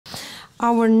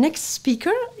Our next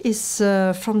speaker is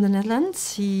from the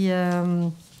Netherlands. He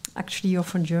actually, you're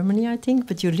from Germany, I think,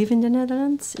 but you live in the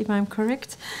Netherlands, if I'm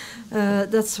correct.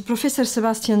 That's Professor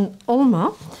Sebastian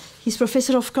Olma. He's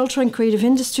Professor of Cultural and Creative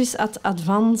Industries at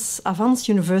Avans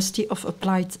University of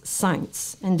Applied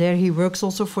Science. And there he works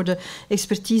also for the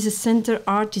Expertise Center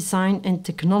Art, Design and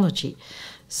Technology.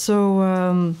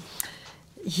 So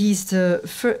he's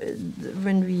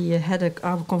when we had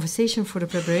our conversation for the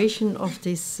preparation of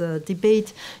this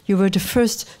debate, you were the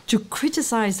first to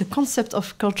criticize the concept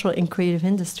of cultural and creative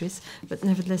industries, but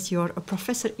nevertheless you are a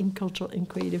professor in cultural and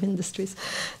creative industries.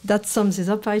 That sums it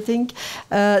up, I think.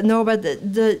 No, but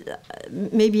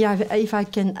maybe if I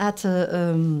can add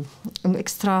an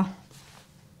extra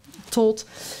thought,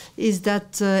 is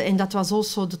that, and that was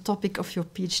also the topic of your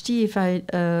PhD, if I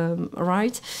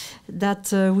right,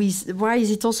 that why is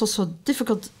it also so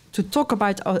difficult to talk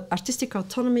about artistic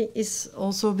autonomy is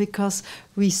also because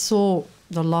we saw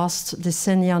the last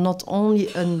decennia not only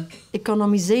an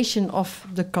economization of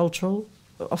the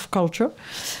culture,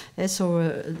 so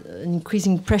an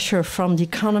increasing pressure from the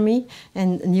economy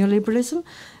and neoliberalism,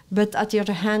 but at the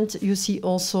other hand, you see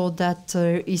also that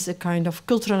there is a kind of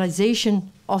culturalization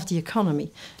of the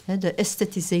economy, the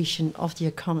aestheticization of the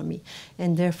economy.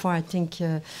 And therefore, I think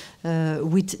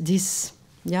with this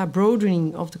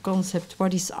broadening of the concept,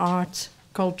 what is art,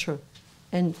 culture,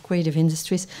 and creative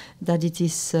industries, that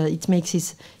it makes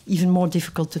it even more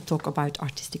difficult to talk about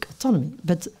artistic autonomy,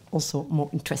 but also more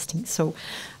interesting. So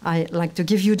I'd like to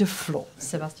give you the floor,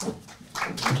 Sebastian.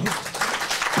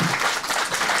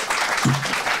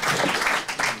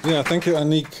 Yeah, thank you,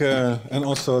 Annick, and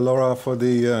also Laura for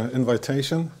the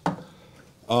invitation.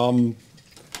 Am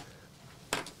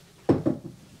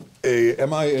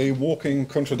I a walking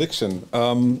contradiction?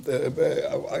 I mean,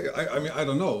 I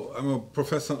don't know. I'm a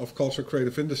professor of culture,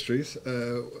 creative industries,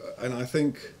 and I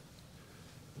think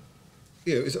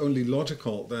it's only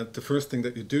logical that the first thing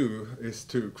that you do is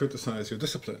to criticize your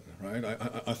discipline, right?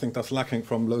 I think that's lacking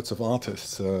from loads of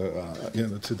artists,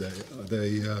 today.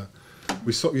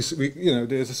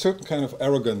 There's a certain kind of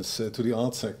arrogance to the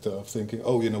art sector of thinking,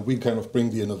 we kind of bring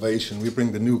the innovation, we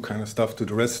bring the new kind of stuff to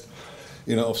the rest,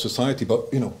 of society,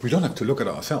 but, we don't have to look at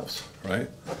ourselves, right?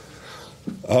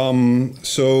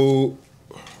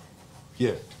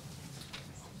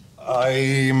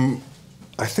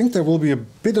 I think there will be a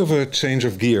bit of a change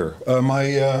of gear.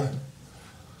 My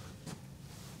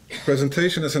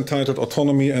presentation is entitled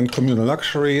Autonomy and Communal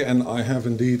Luxury, and I have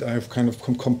kind of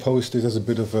composed it as a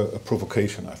bit of a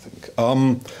provocation, I think.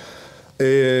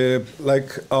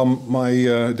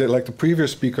 Like the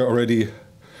previous speaker already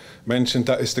mentioned,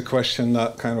 that is the question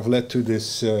that kind of led to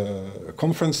this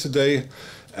conference today.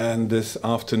 And this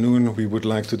afternoon, we would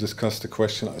like to discuss the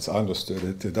question, as I understood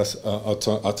it, does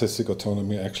artistic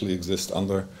autonomy actually exist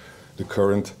under the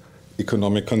current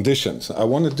economic conditions? I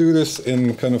want to do this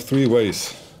in kind of three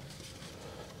ways.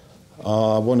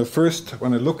 I want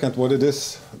to look at what it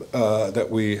is that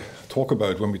we talk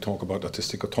about when we talk about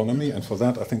artistic autonomy, and for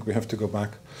that I think we have to go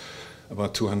back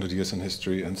about 200 years in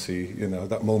history and see,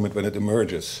 that moment when it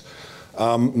emerges.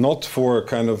 Not for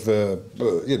kind of,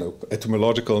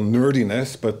 etymological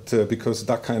nerdiness, but because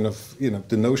that kind of,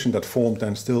 the notion that formed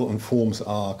then still informs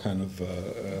our kind of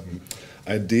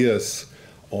ideas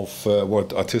of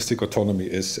what artistic autonomy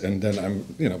is, and then I'm,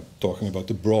 talking about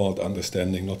the broad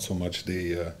understanding, not so much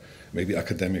the maybe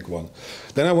academic one.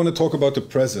 Then I want to talk about the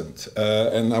present,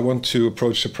 and I want to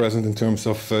approach the present in terms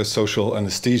of social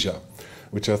anesthesia,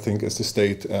 which I think is the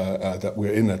state that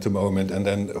we're in at the moment, and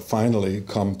then finally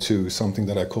come to something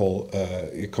that I call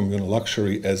a communal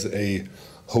luxury as a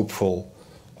hopeful,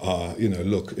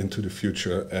 look into the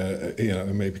future,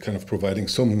 maybe kind of providing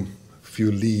some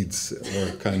few leads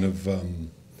or kind of,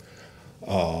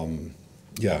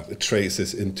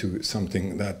 traces into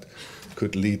something that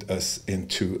could lead us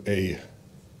into a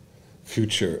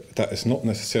future that is not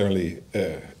necessarily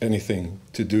anything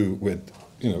to do with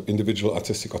individual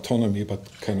artistic autonomy, but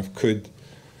kind of could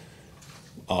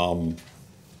kind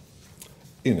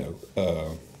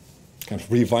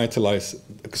of revitalize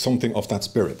something of that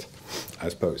spirit, I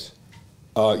suppose.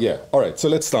 All right, so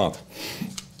let's start.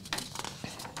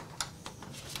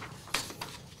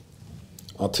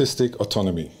 Artistic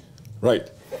autonomy,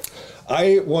 right.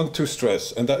 I want to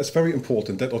stress, and that is very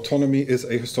important, that autonomy is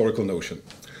a historical notion.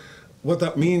 What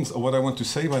that means, or what I want to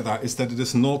say by that, is that it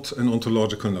is not an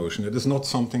ontological notion. It is not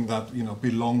something that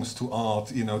belongs to art,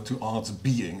 to art's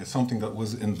being. It's something that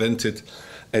was invented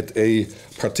at a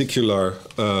particular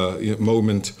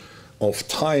moment of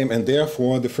time, and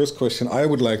therefore the first question I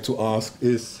would like to ask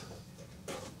is,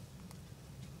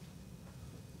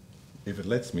 if it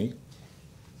lets me,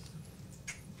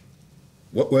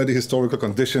 what were the historical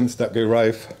conditions that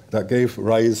gave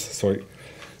rise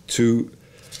to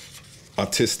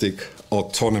artistic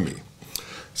autonomy?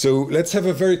 So let's have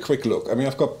a very quick look. I mean,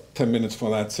 I've got 10 minutes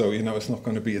for that, so it's not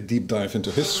going to be a deep dive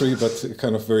into history, but a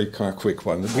kind of very quick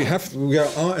one. We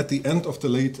are at the end of the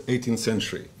late 18th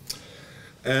century.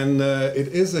 And it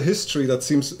is a history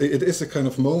that it is a kind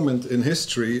of moment in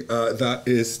history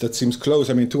that seems close.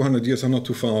 I mean, 200 years are not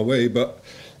too far away, but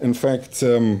in fact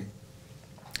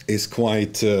is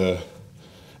quite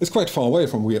far away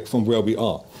from where we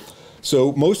are.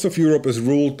 So most of Europe is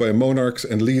ruled by monarchs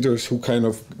and leaders who kind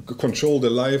of control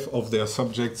the life of their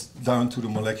subjects down to the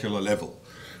molecular level,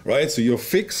 right? So you're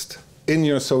fixed in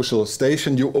your social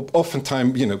station. You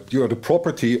oftentimes, you are the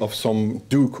property of some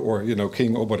duke or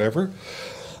king or whatever,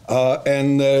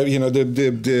 and the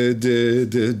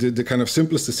kind of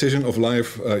simplest decision of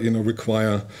life,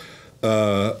 require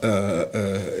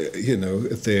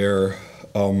their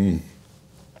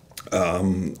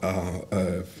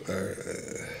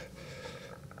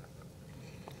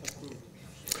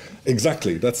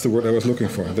exactly, that's the word I was looking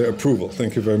for, their approval.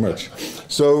 Thank you very much.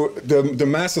 So the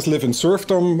masses live in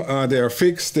serfdom, they are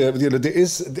fixed. There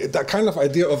is that kind of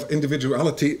idea of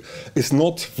individuality is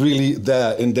not really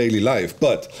there in daily life.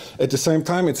 But at the same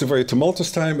time, it's a very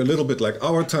tumultuous time, a little bit like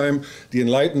our time. The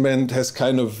Enlightenment has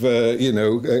kind of,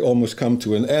 almost come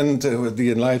to an end.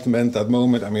 The Enlightenment, that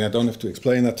moment, I mean, I don't have to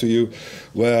explain that to you,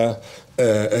 where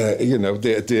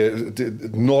the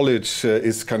knowledge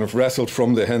is kind of wrestled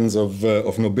from the hands of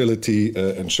nobility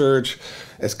and church.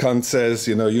 As Kant says,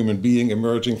 human being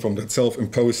emerging from that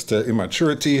self-imposed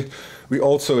immaturity. We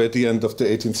also, at the end of the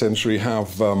 18th century,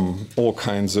 have all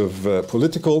kinds of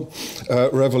political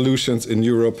revolutions in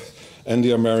Europe and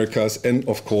the Americas. And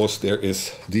of course, there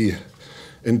is the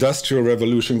Industrial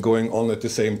Revolution going on at the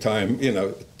same time.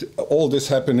 All this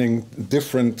happening,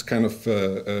 different kind of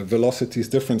velocities,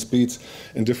 different speeds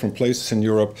in different places in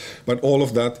Europe. But all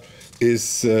of that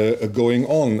is going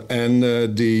on. And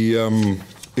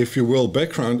if you will,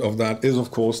 background of that is,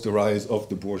 of course, the rise of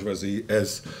the bourgeoisie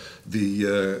as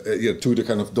to the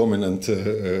kind of dominant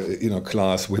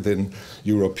class within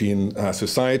European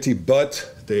society. But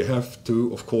they have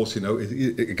to, of course,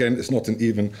 again, it's not an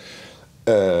even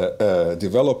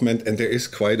development, and there is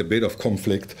quite a bit of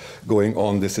conflict going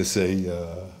on. This is a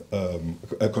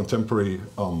contemporary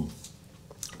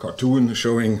cartoon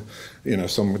showing,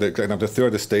 the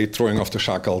third estate throwing off the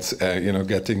shackles,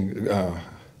 getting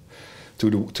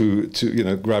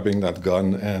grabbing that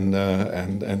gun, and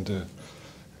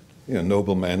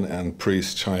noblemen and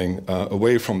priests shying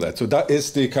away from that. So that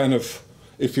is the kind of,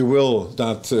 if you will,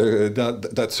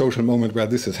 that social moment where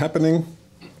this is happening.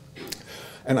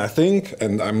 And I think,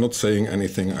 and I'm not saying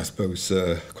anything, I suppose,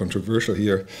 controversial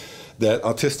here, that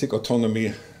artistic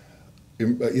autonomy,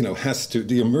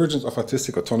 the emergence of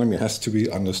artistic autonomy has to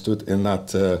be understood in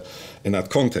that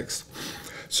context.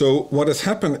 So what has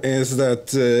happened is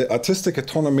that artistic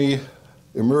autonomy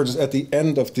emerges at the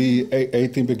end of the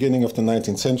 18th, beginning of the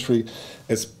 19th century,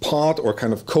 as part or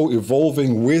kind of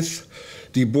co-evolving with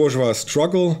the bourgeois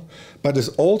struggle, but is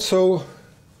also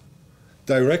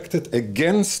directed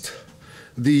against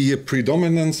the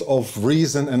predominance of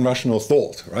reason and rational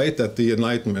thought, right, that the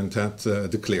Enlightenment had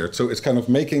declared. So it's kind of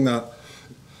making that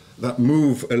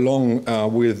move along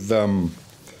with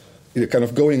kind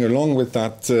of going along with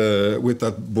that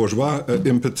bourgeois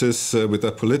impetus, with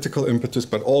that political impetus,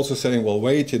 but also saying, well,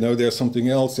 wait, there's something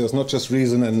else. There's not just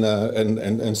reason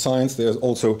and science. There's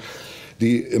also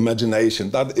the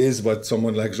imagination. That is what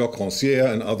someone like Jacques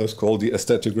Rancière and others call the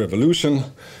aesthetic revolution,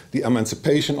 the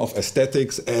emancipation of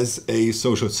aesthetics as a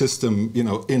social system,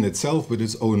 in itself with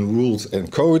its own rules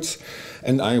and codes.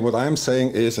 And what I'm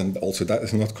saying is, and also that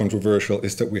is not controversial,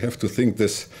 is that we have to think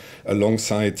this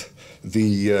alongside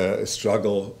the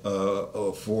struggle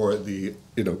for the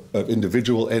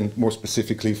individual, and more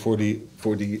specifically for the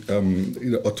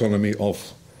autonomy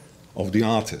of the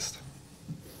artist.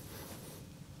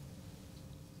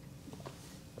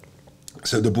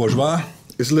 So the bourgeois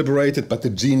is liberated, but the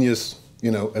genius,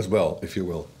 as well, if you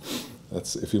will.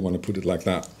 That's if you want to put it like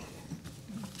that.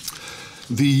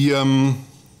 The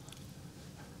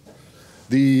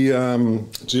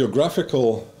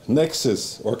geographical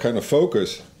nexus or kind of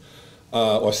focus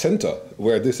or center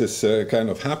where this is kind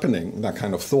of happening, that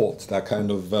kind of thought, that kind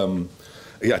of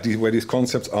where these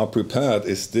concepts are prepared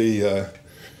is a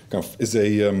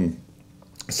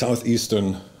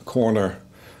southeastern corner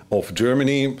of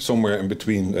Germany, somewhere in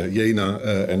between Jena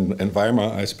and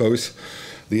Weimar, I suppose,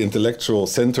 the intellectual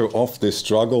center of this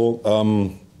struggle.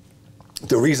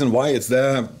 The reason why it's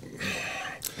there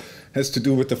has to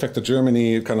do with the fact that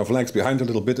Germany kind of lags behind a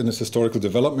little bit in its historical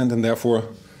development, and therefore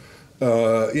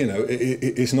you know,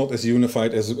 is not as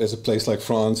unified as a place like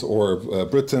France or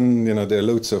Britain. You know, there are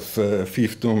loads of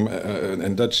fiefdom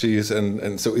and duchies,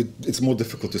 and so it's more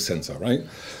difficult to censor, right?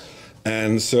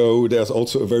 And so there's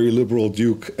also a very liberal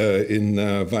duke in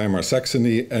Weimar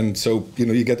Saxony, and so you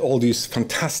know you get all these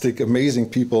fantastic, amazing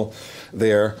people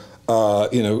there,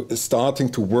 you know, starting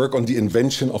to work on the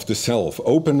invention of the self,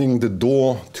 opening the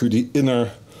door to the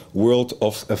inner world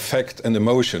of affect and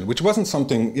emotion, which wasn't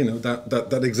something you know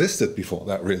that existed before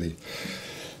that really.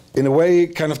 In a way,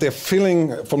 kind of they're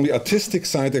filling, from the artistic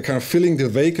side, they're kind of filling the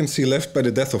vacancy left by the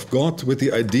death of God with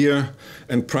the idea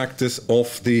and practice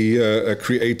of the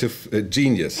creative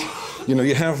genius. You know,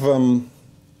 you have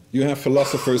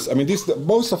philosophers. I mean,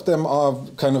 most of them are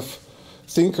kind of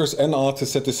thinkers and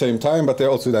artists at the same time, but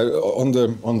they're also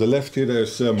on the left here.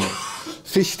 There's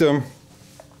Fichte,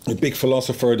 a big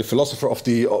philosopher, the philosopher of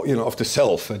the of the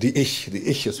self, the Ich. The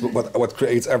Ich is what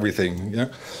creates everything. Yeah.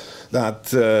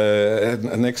 That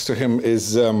next to him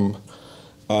is Dorothea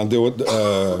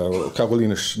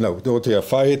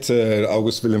Veit,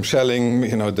 August Wilhelm Schelling,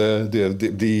 you know,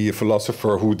 the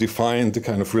philosopher who defined the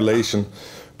kind of relation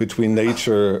between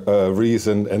nature,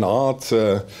 reason, and art.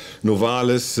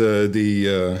 Novalis,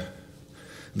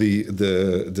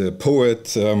 the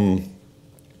poet.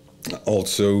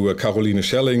 Also Caroline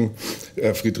Schelling,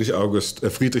 Friedrich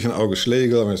and August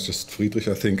Schlegel, it's just Friedrich,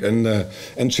 I think,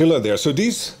 and Schiller there. So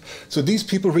these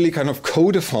people really kind of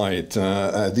codified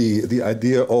the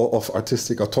idea of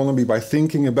artistic autonomy by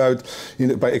thinking about, you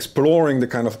know, by exploring the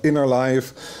kind of inner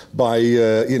life, by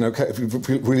you know,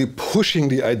 really pushing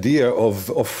the idea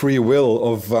of free will,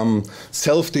 of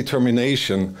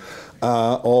self-determination,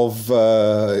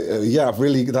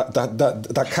 really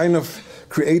that kind of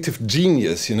creative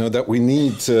genius, you know, that we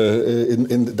need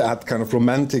in that kind of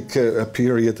romantic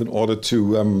period in order to,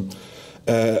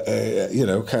 you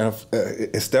know, kind of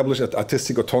establish that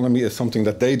artistic autonomy as something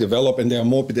that they develop. And there are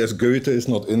more. There's Goethe is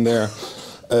not in there.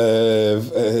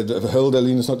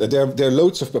 Hölderlin is not there. There are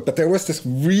loads of, but there was this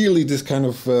kind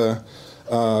of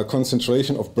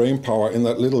concentration of brain power in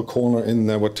that little corner in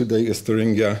what today is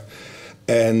Thuringia.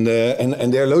 And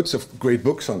there are loads of great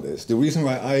books on this. The reason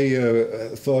why I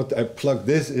thought I plugged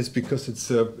this is because it's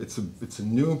a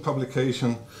new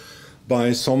publication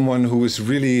by someone who is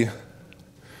really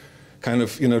kind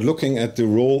of, you know, looking at the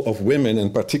role of women,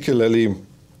 and particularly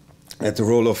at the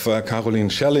role of Caroline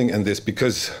Schelling in this.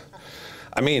 Because,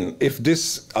 I mean, if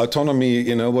this autonomy,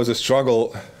 you know, was a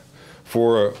struggle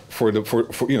for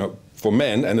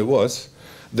men, and it was.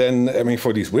 Then, I mean,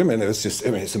 for these women,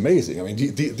 it's amazing. I mean,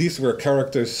 these were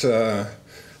characters that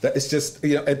is just,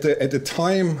 you know, at the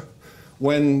time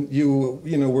when you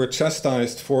were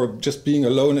chastised for just being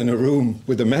alone in a room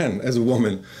with a man as a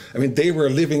woman. I mean, they were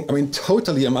living, I mean,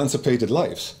 totally emancipated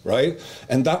lives, right?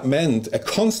 And that meant a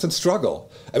constant struggle.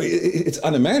 I mean, it's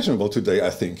unimaginable today, I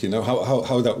think, you know,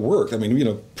 how that worked. I mean, you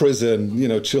know, prison, you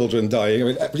know, children dying.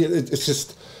 I mean, it's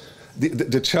just...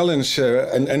 The challenge,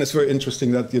 and it's very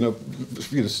interesting that, you know,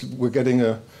 we're getting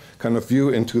a kind of view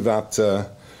into that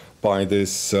by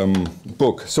this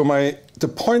book. So the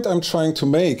point I'm trying to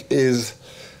make is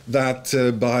that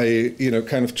by, you know,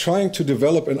 kind of trying to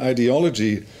develop an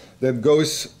ideology that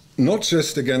goes not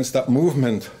just against that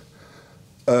movement,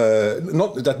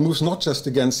 that moves not just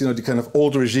against, you know, the kind of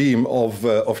old regime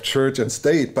of church and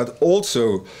state, but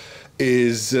also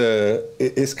is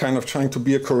kind of trying to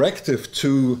be a corrective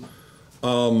to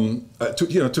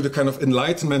the kind of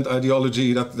Enlightenment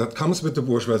ideology that comes with the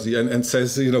bourgeoisie, and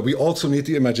says, you know, we also need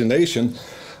the imagination.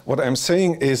 What I'm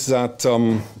saying is that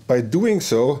by doing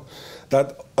so,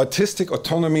 that artistic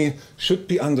autonomy should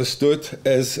be understood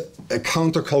as a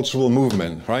countercultural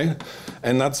movement, right?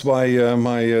 And that's why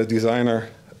my designer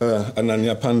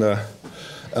Ananya Panda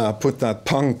put that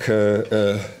punk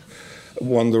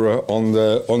wanderer on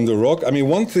the rock. I mean,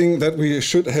 one thing that we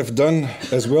should have done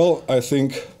as well, I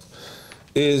think,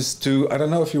 is to, I don't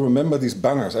know if you remember these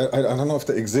banners. I don't know if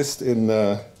they exist in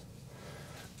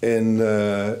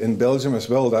Belgium as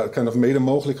well. Dat kind of mede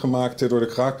mogelijk gemaakt door de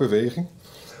kraakbeweging.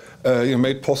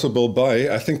 Made possible by,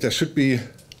 I think there should be,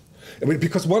 I mean,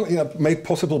 because one, you know, made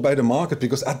possible by the market,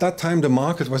 because at that time the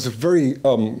market was a very,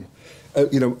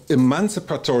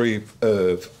 emancipatory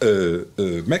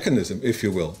mechanism, if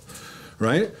you will,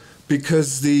 right?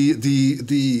 Because the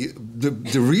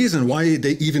reason why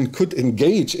they even could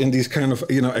engage in these kind of,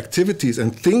 you know, activities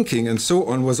and thinking and so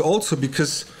on was also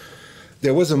because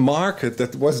there was a market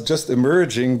that was just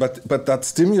emerging, but that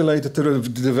stimulated the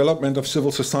development of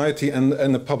civil society and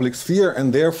the public sphere,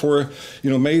 and therefore, you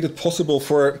know, made it possible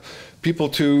for people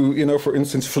to, you know, for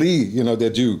instance, flee, you know, their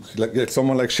duke, like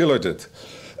someone like Schiller did.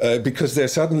 because there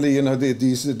suddenly, you know,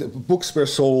 these books were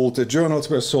sold, the journals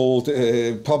were sold,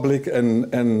 public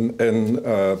and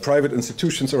private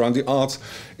institutions around the arts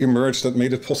emerged that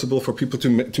made it possible for people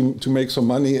to make some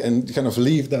money and kind of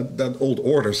leave that old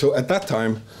order. So at that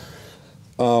time,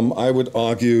 I would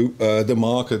argue the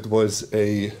market was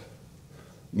a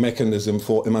mechanism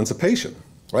for emancipation,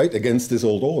 right, against this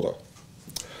old order.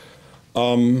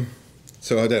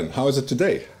 So then, how is it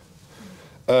today?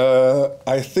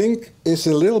 I think it's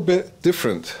a little bit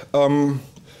different.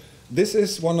 This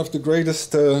is one of the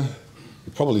greatest, you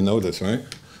probably know this, right?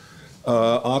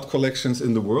 Art collections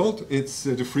in the world. It's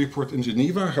the Freeport in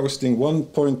Geneva, hosting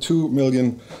 1.2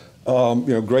 million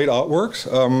great artworks.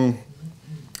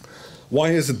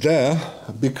 Why is it there?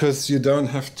 Because you don't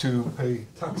have to pay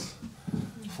tax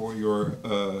for your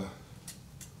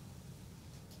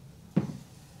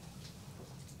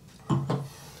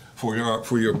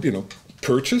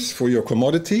purchase, for your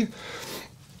commodity.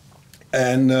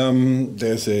 And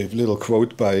there's a little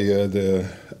quote by the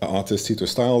artist Tito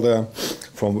Style there,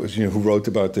 who wrote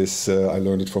about this. I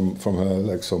learned it from her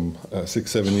like some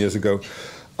 6-7 years ago.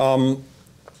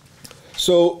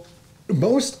 So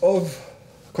most of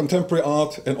contemporary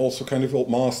art and also kind of old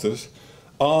masters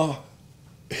are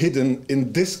hidden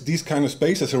in these kind of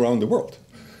spaces around the world.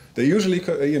 They're usually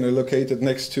located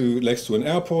next to an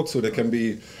airport, so they can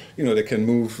be, they can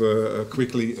move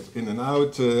quickly in and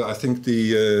out. I think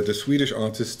the Swedish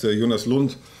artist Jonas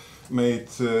Lund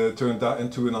turned that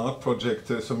into an art project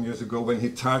some years ago when he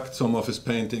tagged some of his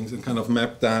paintings and kind of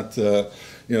mapped that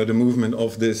the movement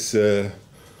of this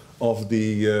of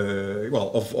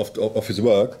his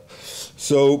work.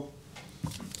 So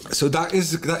that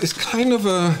is kind of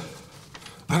a,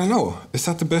 I don't know, is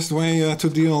that the best way to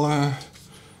deal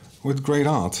with great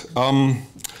art?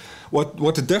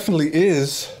 What it definitely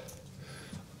is,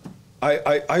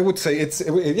 I would say it's,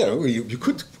 you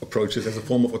could approach it as a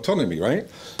form of autonomy, right?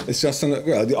 It's just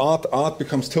the art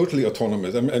becomes totally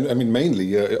autonomous. I mean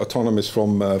mainly autonomous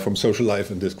from social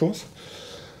life and discourse.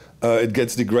 It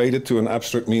gets degraded to an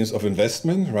abstract means of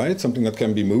investment, right? Something that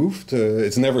can be moved.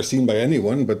 It's never seen by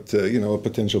anyone, but a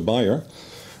potential buyer.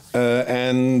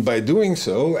 And by doing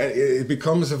so, it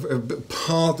becomes a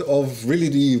part of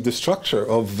really the structure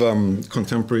of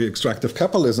contemporary extractive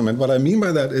capitalism. And what I mean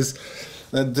by that is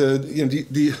that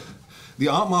the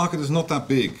art market is not that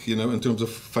big, in terms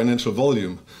of financial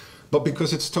volume, but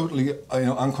because it's totally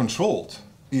uncontrolled.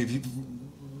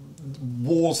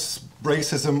 Wars,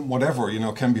 racism, whatever,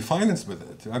 can be financed with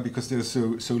it, right? Because there's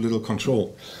so little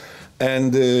control.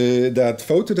 And that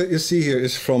photo that you see here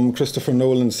is from Christopher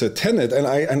Nolan's Tenet,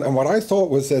 and what I thought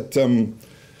was that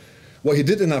what he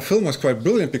did in that film was quite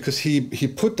brilliant, because he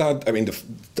put that, I mean,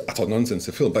 I thought nonsense,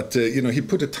 the film, but he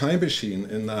put a time machine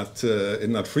in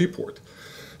that Freeport.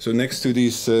 So next to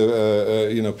these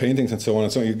paintings and so on,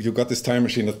 you got this time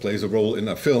machine that plays a role in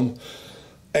that film,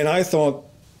 and I thought,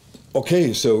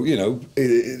 okay, so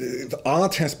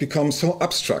art has become so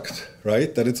abstract,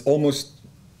 right, that it's almost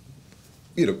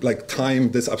like time,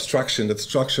 this abstraction that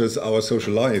structures our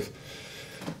social life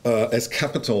as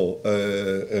capital.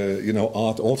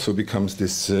 Art also becomes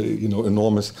this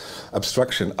enormous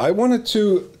abstraction. I wanted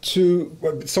to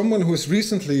someone who has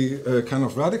recently kind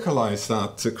of radicalized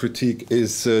that critique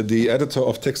is the editor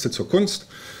of Texte zur Kunst,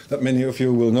 that many of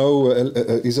you will know,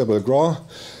 Isabel Gra.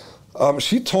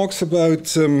 She talks about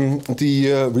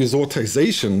the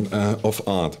resortization of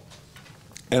art,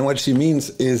 and what she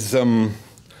means is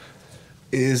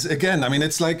again, I mean,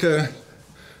 it's like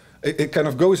it kind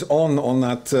of goes on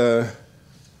that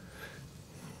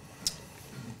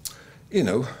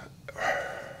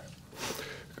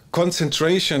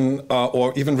concentration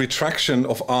or even retraction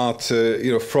of art,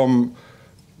 from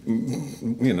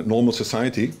normal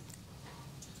society.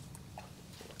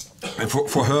 And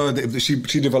for her,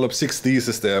 she developed 6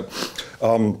 theses there.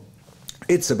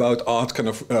 It's about art kind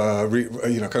of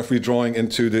redrawing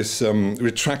into this,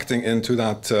 retracting into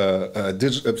that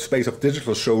space of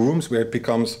digital showrooms, where it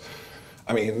becomes,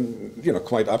 I mean,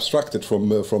 quite abstracted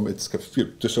from its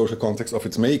the social context of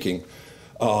its making.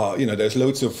 There's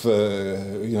loads of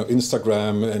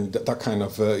Instagram and that kind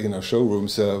of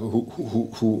showrooms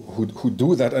who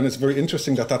do that, and it's very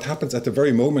interesting that happens at the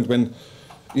very moment when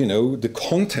the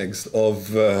context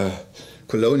of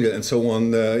colonial and so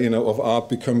on, of art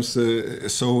becomes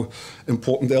so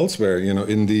important elsewhere,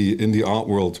 in the art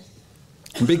world.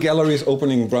 Big galleries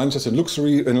opening branches in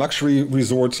luxury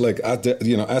resorts like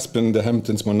Aspen, the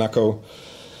Hamptons, Monaco.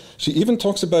 She even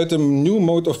talks about a new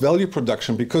mode of value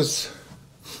production, because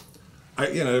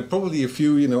probably a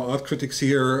few art critics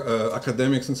here,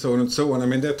 academics and so on and so on. I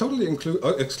mean, they're totally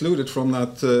excluded from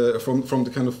that from the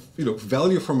kind of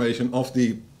value formation of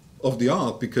the of the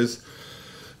art, because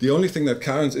the only thing that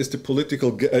counts is the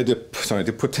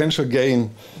the potential gain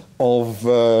of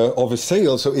a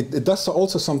sale. So it does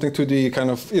also something to the kind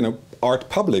of, you know, art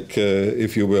public,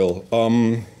 if you will.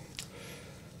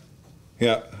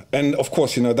 Yeah, and of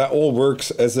course, you know, that all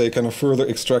works as a kind of further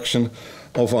extraction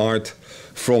of art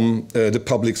from the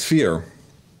public sphere.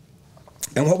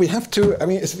 And what we have to, I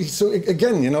mean, so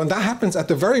again, you know, and that happens at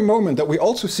the very moment that we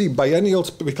also see biennials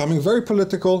becoming very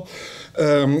political.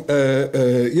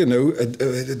 You know,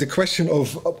 the question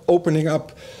of opening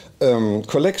up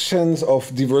collections,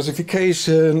 of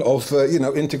diversification, of you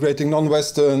know, integrating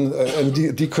non-Western and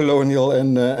decolonial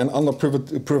and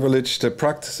underprivileged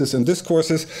practices and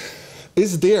discourses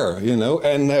is there, you know.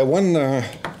 And one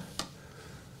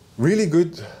really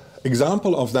good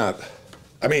example of that,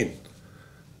 I mean,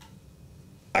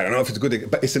 I don't know if it's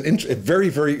good, but it's a very,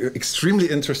 very extremely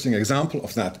interesting example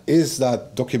of that is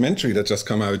that documentary that just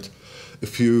came out a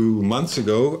few months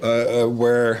ago,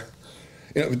 where,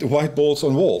 you know, the white balls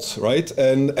on walls, right?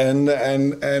 And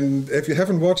if you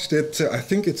haven't watched it, I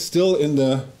think it's still in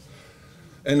the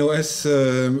NOS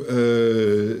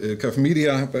kind of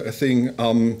media thing.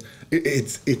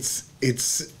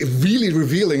 It's really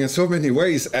revealing in so many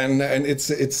ways, and it's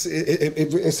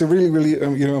a really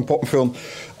you know, important film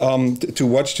to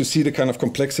watch, to see the kind of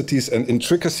complexities and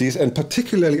intricacies. And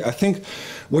particularly, I think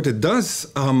what it does,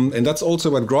 and that's also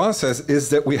what Gra says, is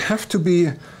that we have to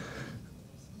be,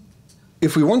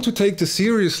 if we want to take this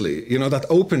seriously, you know, that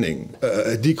opening,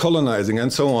 decolonizing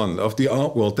and so on of the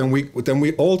art world, then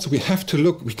we also have to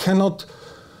look. We cannot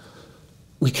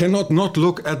not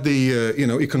look at the you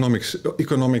know,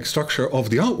 economic structure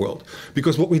of the art world,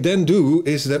 because what we then do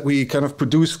is that we kind of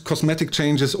produce cosmetic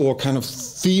changes or kind of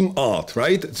theme art,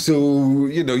 right? So,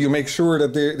 you know, you make sure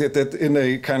that that in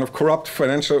a kind of corrupt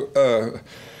financial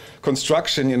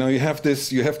construction, you know, you have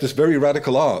this very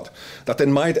radical art that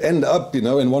then might end up, you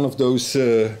know, in one of those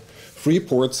free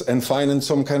ports and finance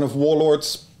some kind of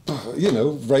warlords, you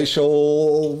know,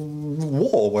 racial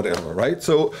war, whatever, right?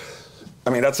 So, I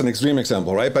mean, that's an extreme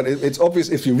example, right? But it's obvious,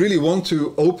 if you really want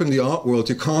to open the art world,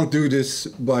 you can't do this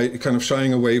by kind of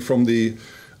shying away from the,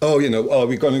 oh, you know,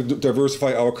 we're going to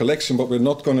diversify our collection, but we're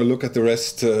not going to look at the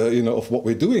rest, you know, of what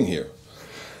we're doing here.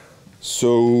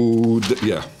 So,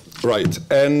 yeah, right.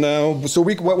 And so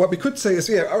what we could say is,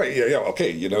 yeah, all right, yeah,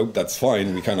 okay, you know, that's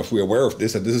fine. We're aware of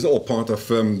this, and this is all part of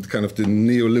kind of the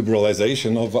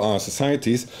neoliberalization of our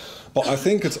societies. But I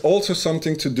think it's also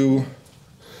something to do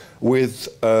with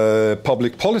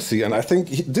public policy. And I think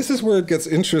this is where it gets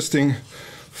interesting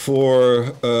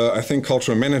for, I think,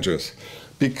 cultural managers,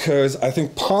 because I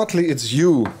think partly it's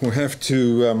you who have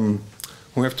to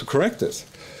correct this.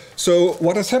 So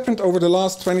what has happened over the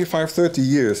last 25, 30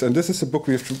 years, and this is a book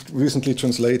we've recently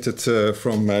translated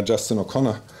from Justin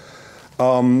O'Connor,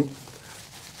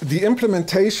 the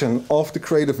implementation of the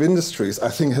creative industries, I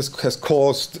think, has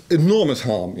caused enormous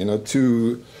harm, you know,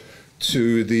 to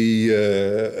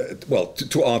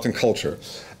art and culture.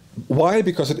 Why?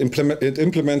 Because it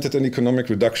implemented an economic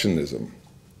reductionism.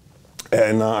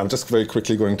 And I'm just very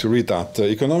quickly going to read that.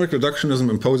 Economic reductionism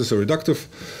imposes a reductive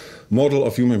model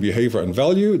of human behavior and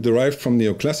value derived from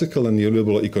neoclassical and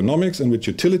neoliberal economics, in which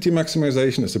utility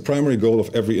maximization is the primary goal of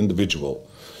every individual.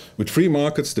 With free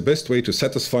markets, the best way to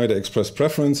satisfy their expressed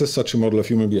preferences, such a model of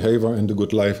human behavior and the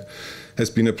good life has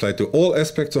been applied to all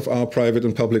aspects of our private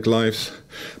and public lives.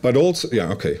 But also,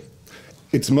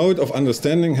 its mode of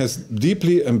understanding has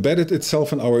deeply embedded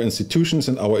itself in our institutions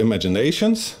and our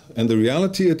imaginations, and the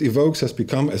reality it evokes has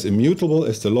become as immutable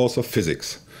as the laws of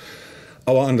physics.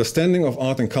 Our understanding of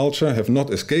art and culture have not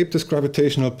escaped this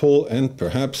gravitational pull, and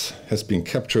perhaps has been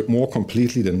captured more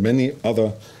completely than many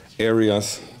other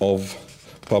areas of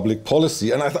public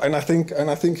policy. And I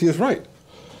think he is right.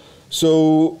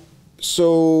 So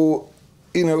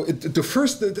you know,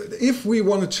 if we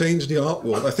want to change the art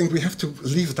world, I think we have to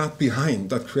leave that behind,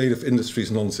 that creative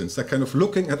industries nonsense. That kind of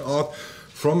looking at art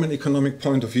from an economic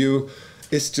point of view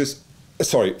is just,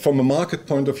 from a market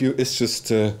point of view, is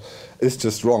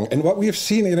just wrong. And what we have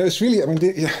seen, you know, is really, I mean,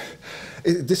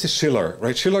 this is Schiller,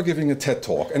 right? Schiller giving a TED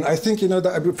talk. And I think, you know,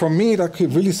 that for me, that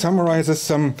really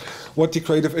summarizes what the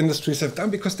creative industries have done,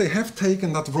 because they have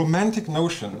taken that romantic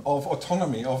notion of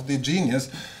autonomy, of the genius,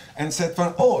 and said,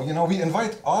 well, oh, you know, we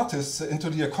invite artists into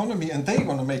the economy and they're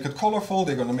going to make it colorful,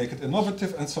 they're going to make it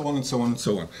innovative, and so on and so on and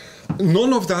so on.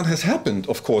 None of that has happened,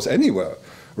 of course, anywhere,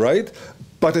 right?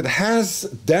 But it has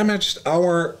damaged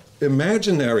our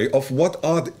imaginary of what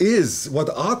art is, what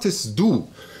artists do,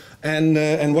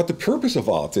 and what the purpose of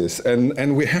art is.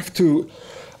 And we have to,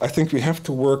 I think we have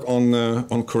to work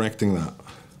on correcting that.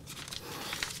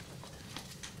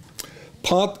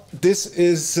 part, this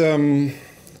is, yeah,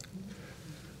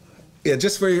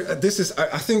 just very, this is,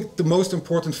 I think the most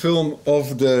important film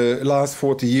of the last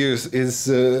 40 years is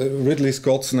Ridley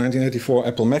Scott's 1984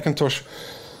 Apple Macintosh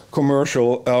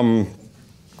commercial,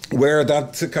 where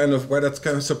that kind of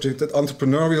subject, that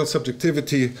entrepreneurial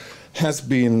subjectivity has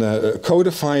been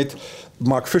codified.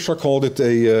 Mark Fisher called it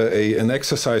an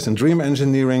exercise in dream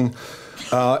engineering.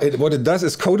 What it does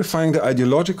is codifying the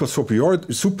ideological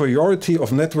superiority of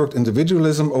networked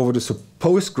individualism over the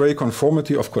supposed grey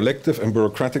conformity of collective and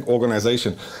bureaucratic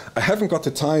organization. I haven't got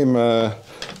the time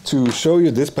to show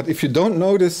you this, but if you don't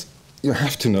know this, you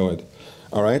have to know it.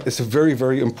 All right, it's a very,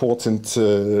 very important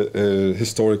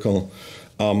historical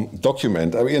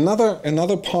document. I mean,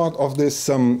 another part of this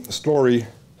story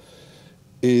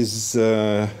is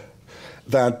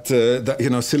that you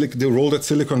know, the role that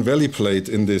Silicon Valley played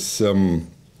in this,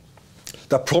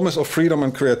 that promise of freedom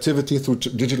and creativity through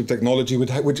digital technology,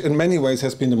 which in many ways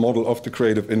has been the model of the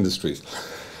creative industries.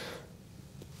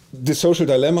 The Social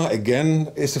Dilemma,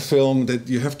 again, is a film that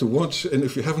you have to watch, and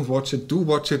if you haven't watched it, do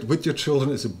watch it with your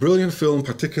children. It's a brilliant film,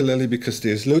 particularly because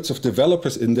there's loads of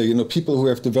developers in there, you know, people who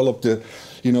have developed the,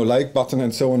 you know, like button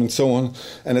and so on and so on.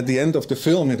 And at the end of the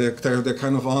film, they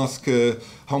kind of ask,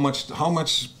 how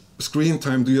much screen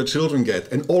time do your children get?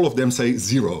 And all of them say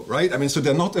 0, right? I mean, so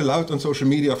they're not allowed on social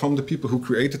media from the people who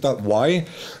created that. Why?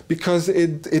 Because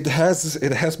it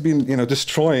has been, you know,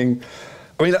 destroying.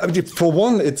 I mean, for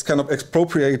one, it's kind of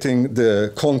expropriating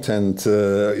the content,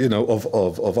 you know,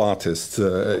 of artists,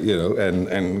 you know,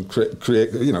 and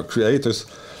creators.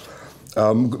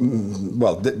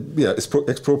 Well, yeah, it's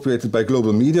expropriated by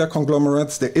global media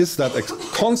conglomerates. There is that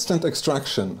constant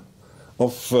extraction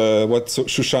of what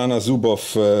Shoshana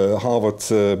Zuboff, Harvard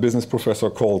business professor,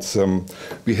 calls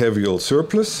behavioral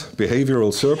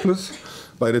surplus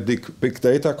by the big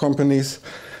data companies.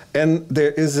 And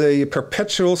there is a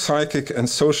perpetual psychic and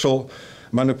social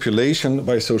manipulation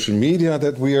by social media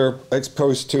that we are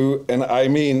exposed to. And I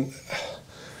mean,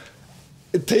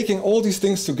 taking all these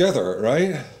things together,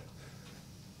 right?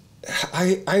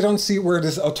 I don't see where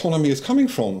this autonomy is coming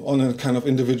from on a kind of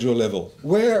individual level.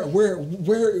 Where,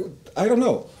 I don't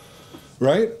know,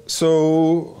 right?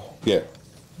 So, yeah.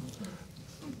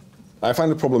 I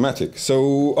find it problematic.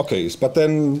 So, okay, but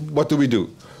then what do we do?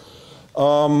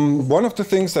 One of the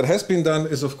things that has been done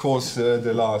is, of course,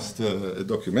 the last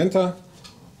documenta,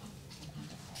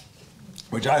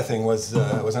 which I think was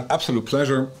an absolute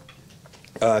pleasure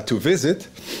to visit.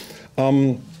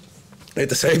 At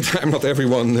the same time, not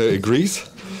everyone agrees,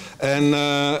 and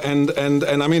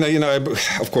I mean, you know,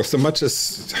 of course, much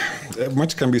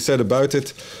can be said about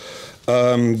it. The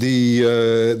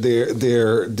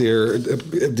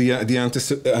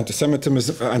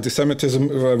anti-Semitism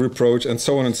reproach, and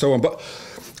so on and so on. But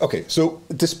okay, so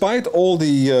despite all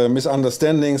the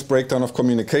misunderstandings, breakdown of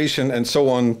communication, and so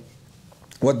on,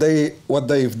 what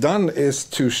they've done is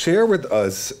to share with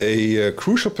us a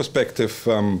crucial perspective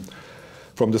from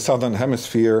the Southern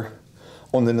Hemisphere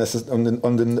on the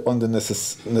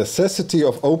necessity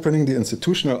of opening the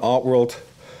institutional art world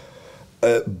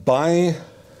by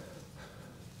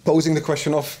posing the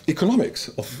question of economics,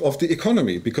 of the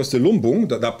economy, because the Lumbung,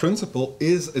 that principle,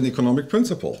 is an economic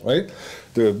principle, right?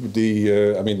 I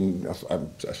mean, I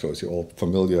suppose you're all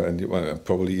familiar and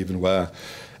probably even were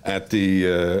at the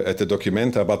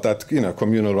documenta, but that, you know,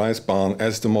 communal rice barn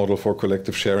as the model for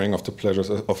collective sharing of the pleasures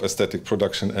of aesthetic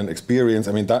production and experience.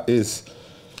 I mean, that is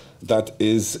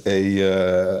a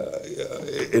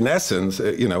in essence,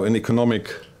 you know, an economic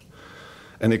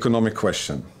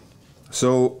question.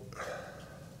 So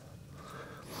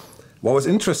what was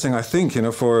interesting, I think, you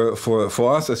know,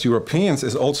 for us as Europeans,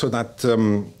 is also that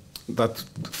that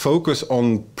focus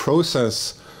on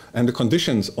process and the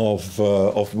conditions of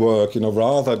work, you know,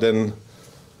 rather than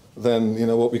you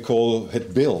know what we call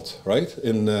het beeld, right?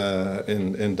 In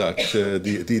Dutch,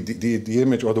 the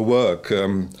image or the work,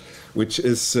 which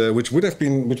would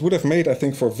have made, I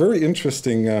think, for a very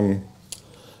interesting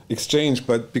exchange,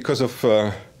 but because of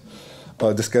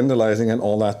the scandalizing and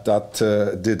all that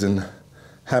didn't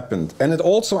happen. And it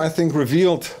also, I think,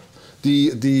 revealed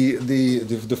the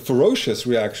ferocious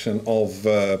reaction of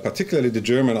particularly the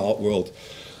German art world.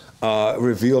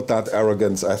 Revealed that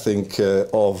arrogance, I think,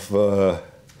 of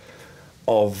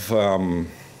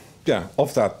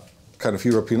that kind of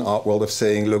European art world of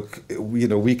saying, look, you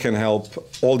know, we can help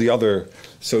all the other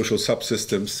social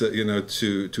subsystems, you know,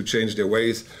 to change their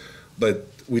ways, but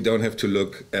we don't have to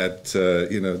look at,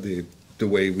 you know, the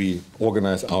way we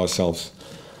organize ourselves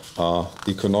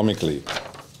economically.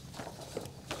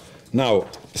 Now,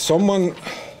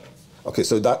 okay,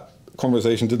 so that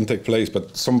conversation didn't take place,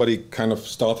 but somebody kind of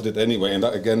started it anyway. And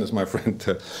that, again, is my friend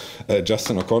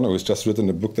Justin O'Connor, who's just written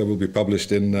a book that will be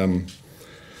published in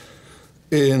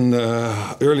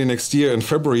early next year, in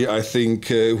February, I think,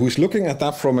 who's looking at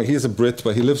that from, he's a Brit,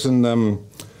 but he lives in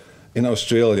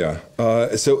Australia.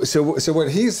 So what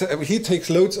he takes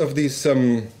loads of these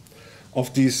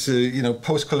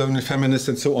post-colonial feminists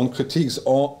and so on critiques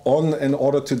on in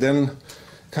order to then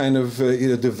kind of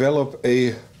develop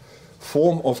a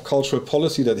form of cultural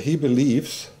policy that he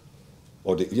believes,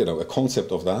 or a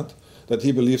concept of that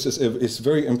he believes is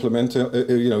very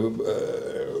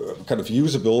kind of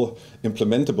usable,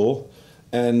 implementable,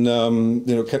 and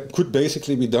could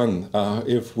basically be done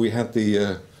if we had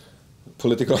the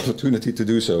political opportunity to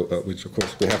do so, which of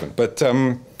course we haven't. But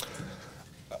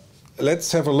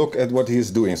let's have a look at what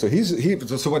he's doing. So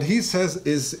so what he says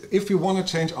is, if you want to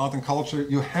change art and culture,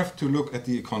 you have to look at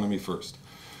the economy first.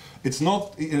 It's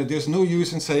not, there's no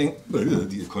use in saying,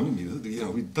 the economy,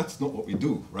 that's not what we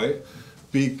do, right?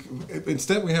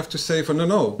 Instead, we have to say,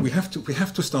 we have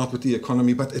to start with the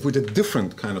economy, but with a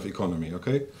different kind of economy,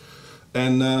 okay?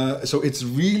 And so it's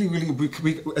really,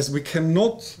 we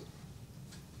cannot,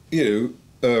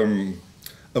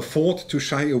 afford to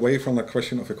shy away from the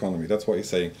question of economy. That's what he's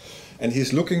saying. And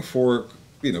he's looking for,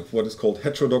 what is called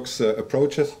heterodox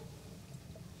approaches.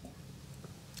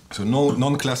 So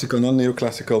non-classical,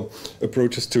 non-neoclassical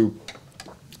approaches to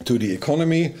the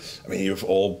economy. I mean, you've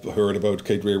all heard about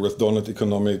Kate Raworth Donnet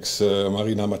economics,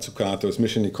 Marina Mazzucato's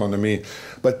mission economy.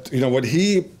 But what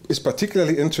he is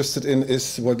particularly interested in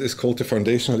is what is called the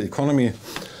foundational economy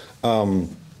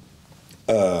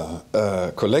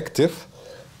collective,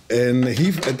 and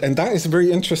that is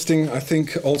very interesting, I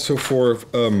think, also for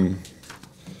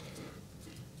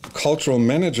cultural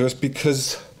managers,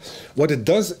 because what it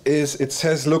does is it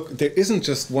says, look, there isn't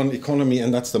just one economy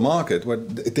and that's the market.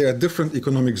 There are different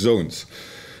economic zones.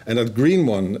 And that green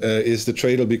one is the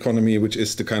tradable economy, which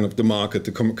is the kind of the market,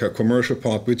 the commercial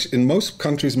part, which in most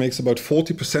countries makes about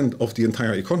 40% of the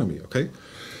entire economy, okay?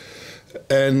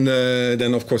 And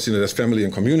then, of course, there's family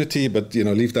and community, but,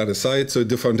 leave that aside. So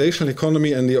the foundational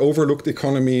economy and the overlooked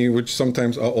economy, which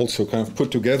sometimes are also kind of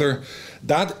put together,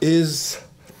 that is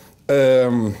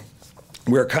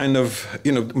where kind of,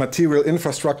 material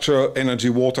infrastructure, energy,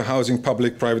 water, housing,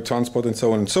 public, private transport, and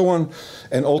so on,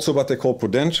 and also what they call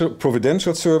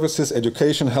providential services,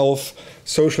 education, health,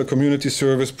 social community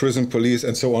service, prison, police,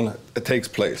 and so on, takes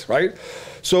place, right?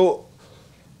 So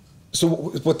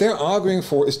what they're arguing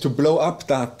for is to blow up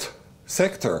that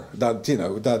sector, but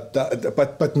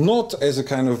not as a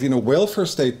kind of welfare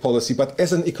state policy, but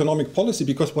as an economic policy,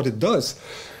 because what it does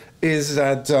is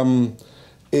that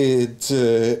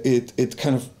it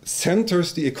kind of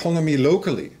centers the economy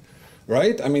locally,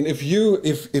 right? I mean, if you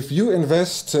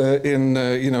invest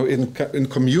in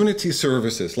community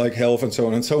services like health and so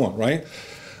on, right?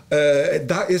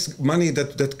 That is money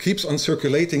that keeps on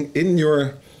circulating in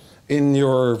your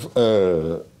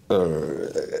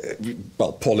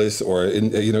polis, or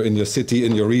in your city,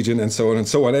 in your region, and so on.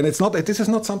 And it's not. This is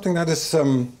not something that is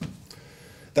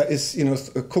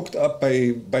cooked up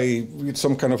by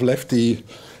some kind of lefty,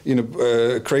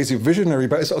 crazy visionary,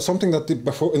 but it's something that,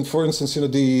 for instance,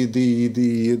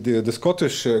 the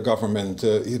Scottish government,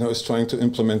 is trying to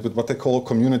implement with what they call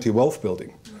community wealth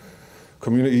building.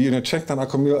 Community, check that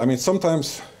out. I mean,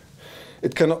 sometimes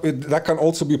that can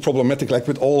also be problematic, like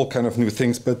with all kind of new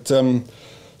things. But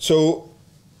so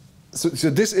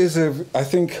this is I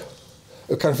think,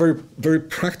 a kind of very, very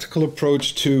practical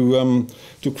approach to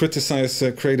criticize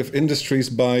creative industries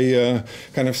by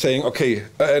kind of saying, okay,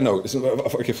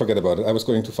 forget about it. I was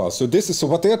going too fast. So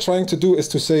what they're trying to do is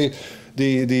to say,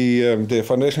 the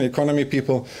foundational economy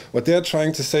people, what they're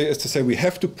trying to say is to say we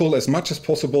have to pull as much as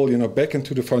possible, back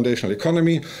into the foundational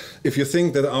economy. If you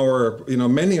think that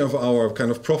many of our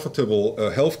kind of profitable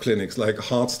health clinics, like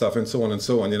Heart Stuff and so on,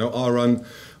 are run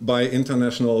by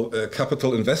international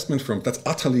capital investment firms, that's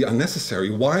utterly unnecessary.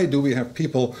 Why do we have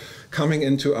people coming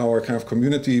into our kind of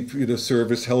community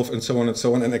service, health, and so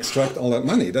on, and extract all that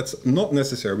money? That's not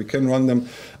necessary. We can run them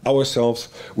ourselves.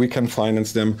 We can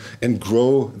finance them and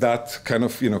grow that kind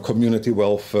of community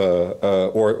wealth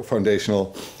or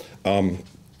foundational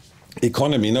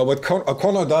economy. Now, what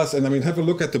O'Connor does, and I mean, have a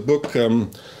look at the book.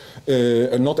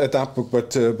 Not at that book,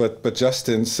 but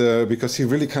Justin's, because he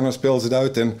really kind of spells it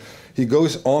out, and he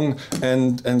goes on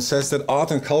and says that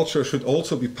art and culture should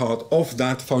also be part of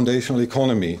that foundational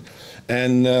economy,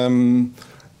 and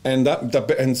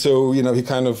so he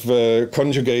kind of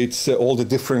conjugates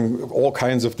all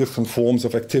kinds of different forms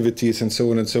of activities and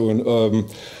so on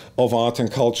of art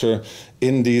and culture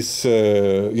in these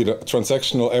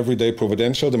transactional, everyday,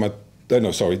 providential,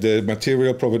 no, sorry, the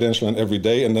material, providential, and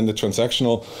everyday, and then the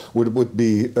transactional would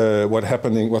be what's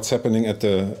happening at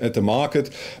the market.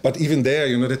 But even there,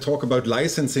 they talk about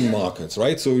licensing markets,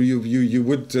 right? So you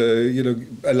would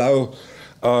allow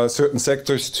certain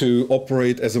sectors to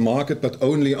operate as a market, but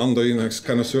only under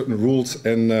kind of certain rules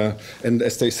and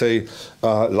as they say,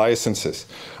 licenses.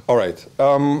 All right.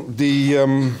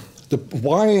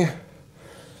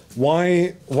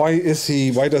 Why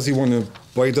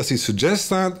does he suggest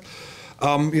that?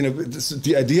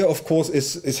 The idea, of course,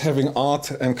 is having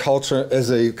art and culture as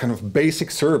a kind of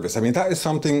basic service. I mean, that is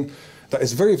something that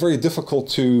is very, very difficult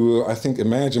to, I think,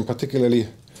 imagine, particularly,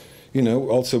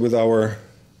 also with our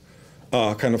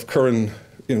kind of current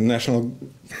national,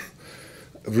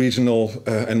 regional,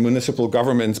 and municipal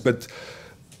governments. But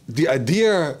the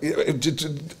idea,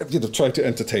 try to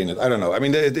entertain it. I don't know. I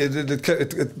mean, the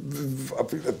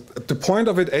point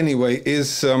of it anyway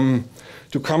is to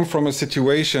come from a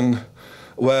situation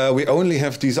where we only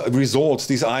have these resorts,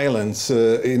 these islands,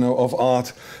 of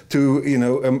art, to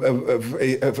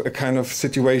a kind of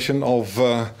situation of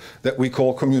that we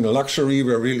call communal luxury,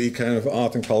 where really kind of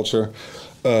art and culture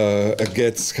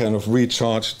gets kind of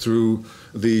recharged through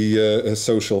the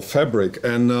social fabric.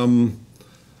 And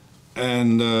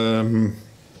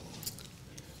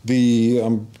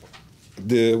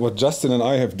what Justin and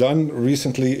I have done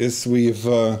recently is we've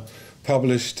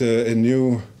published a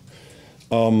new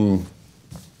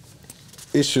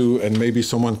issue, and maybe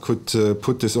someone could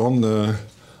put this on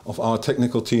of our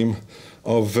technical team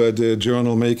of the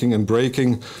journal Making and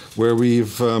Breaking, where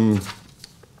we've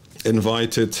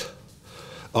invited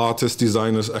artists,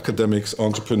 designers, academics,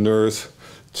 entrepreneurs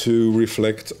to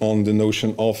reflect on the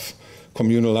notion of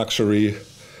communal luxury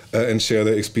and share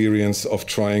their experience of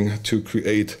trying to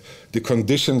create the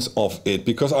conditions of it.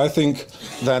 Because I think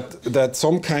that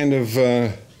some kind of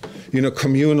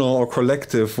communal or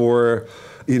collective or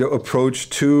approach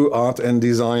to art and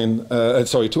design,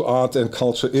 to art and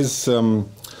culture is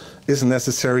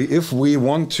necessary if we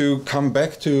want to come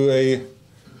back to a.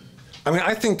 I mean,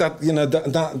 I think that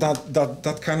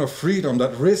that kind of freedom,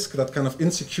 that risk, that kind of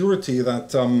insecurity,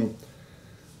 that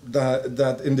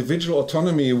individual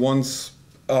autonomy once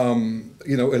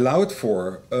allowed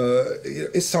for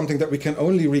is something that we can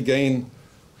only regain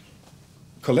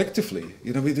collectively.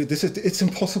 It's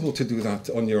impossible to do that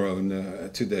on your own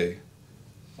today.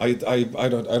 I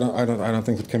don't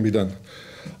think it can be done.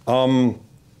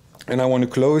 And I want to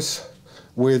close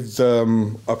with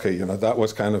that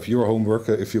was kind of your homework,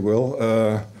 if you will.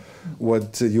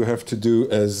 What you have to do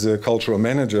as cultural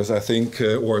managers, I think,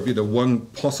 or one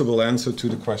possible answer to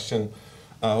the question,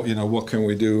 what can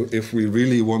we do if we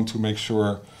really want to make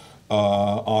sure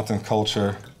art and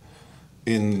culture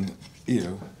in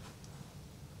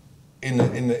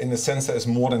a sense that is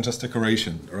more than just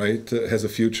decoration, right? Has a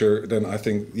future, then I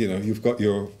think you've got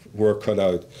your work cut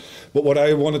out. But what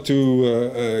I wanted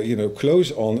to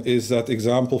close on is that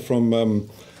example from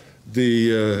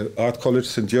the Art College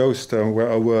St. Joost, where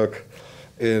I work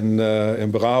in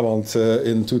Brabant.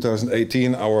 In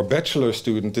 2018, our bachelor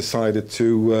student decided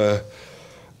to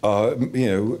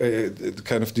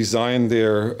kind of design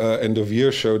their end of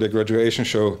year show, their graduation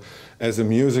show, as a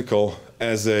musical,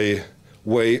 as a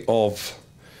way of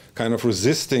kind of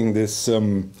resisting this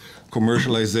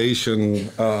commercialization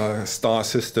star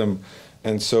system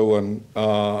and so on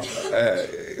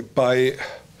by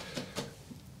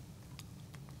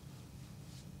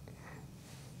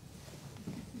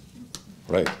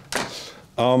right.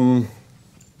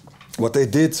 What they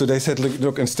did, so they said,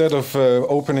 look, instead of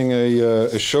opening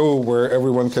a show where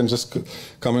everyone can just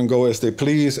come and go as they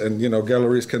please, and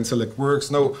galleries can select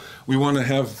works, no, we want to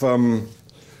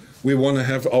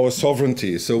have our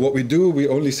sovereignty. So what we do, we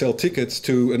only sell tickets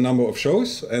to a number of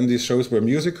shows, and these shows were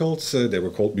musicals. They were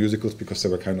called musicals because they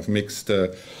were kind of mixed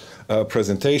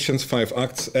presentations, 5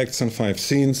 acts and 5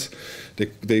 scenes.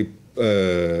 They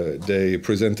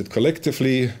presented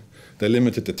collectively. They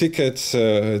limited the tickets.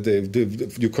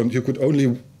 You could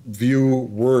only view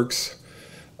works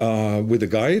with a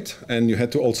guide, and you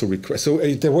had to also request. So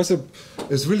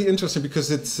it's really interesting because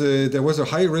there was a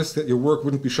high risk that your work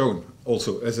wouldn't be shown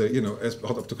also as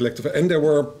part of the collective. And there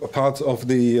were part of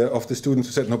the students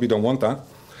who said, no, we don't want that.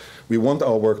 We want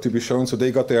our work to be shown. So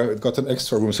they got an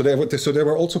extra room. So they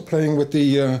were also playing with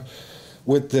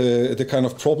the kind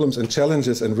of problems and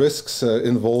challenges and risks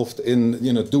involved in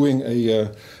doing a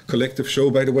collective show.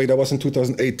 By the way, that was in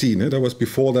 2018. That was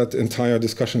before that entire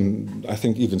discussion, I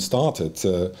think, even started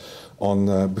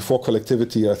before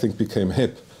collectivity, I think, became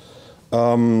hip.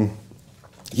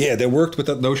 They worked with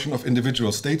that notion of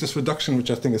individual status reduction,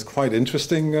 which I think is quite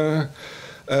interesting,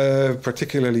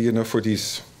 particularly for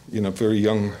these very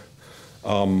young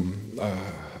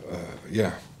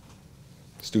yeah,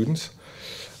 students.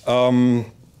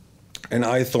 And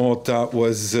I thought that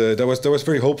was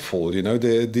very hopeful. You know,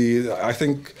 I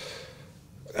think,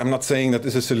 I'm not saying that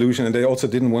this is a solution, and they also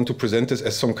didn't want to present this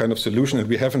as some kind of solution. And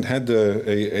we haven't had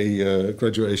a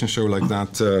graduation show like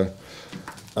that,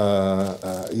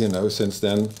 you know, since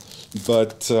then.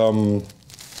 But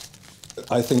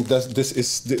I think that this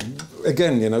is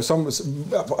again, you know,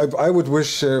 I would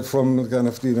wish from kind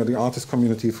of the artist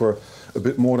community for a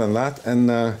bit more than that.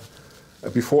 And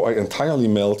before I entirely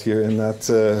melt here in that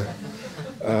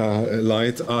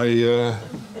light,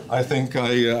 I think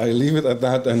I leave it at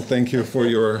that, and thank you for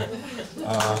your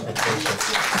attention.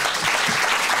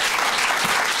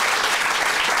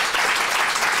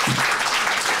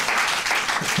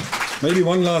 Maybe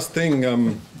one last thing.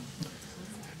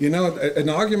 You know, an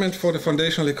argument for the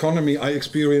foundational economy I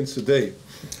experienced today.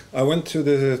 I went to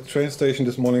the train station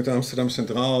this morning to Amsterdam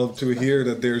Centraal to hear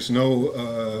that there's no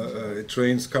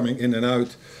trains coming in and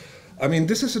out. I mean,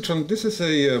 this is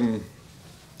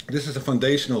a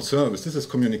foundational service. This is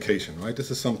communication, right?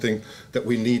 This is something that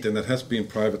we need and that has been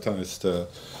privatized.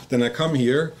 Then I come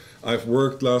here. I've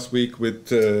worked last week with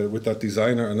that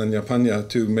designer Ananya Panya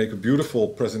to make a beautiful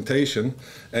presentation,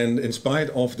 and in spite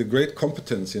of the great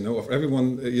competence, you know, of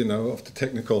everyone, you know, of the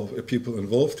technical people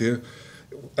involved here,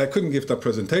 I couldn't give that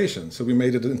presentation, so we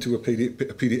made it into a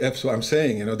PDF. So I'm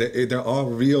saying, you know, there are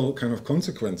real kind of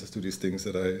consequences to these things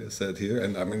that I said here,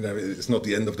 and I mean, it's not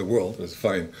the end of the world. It's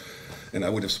fine, and I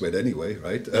would have sweat anyway,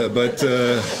 right? But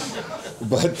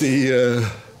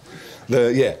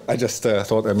yeah, I just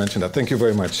thought I'd mention that. Thank you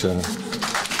very much.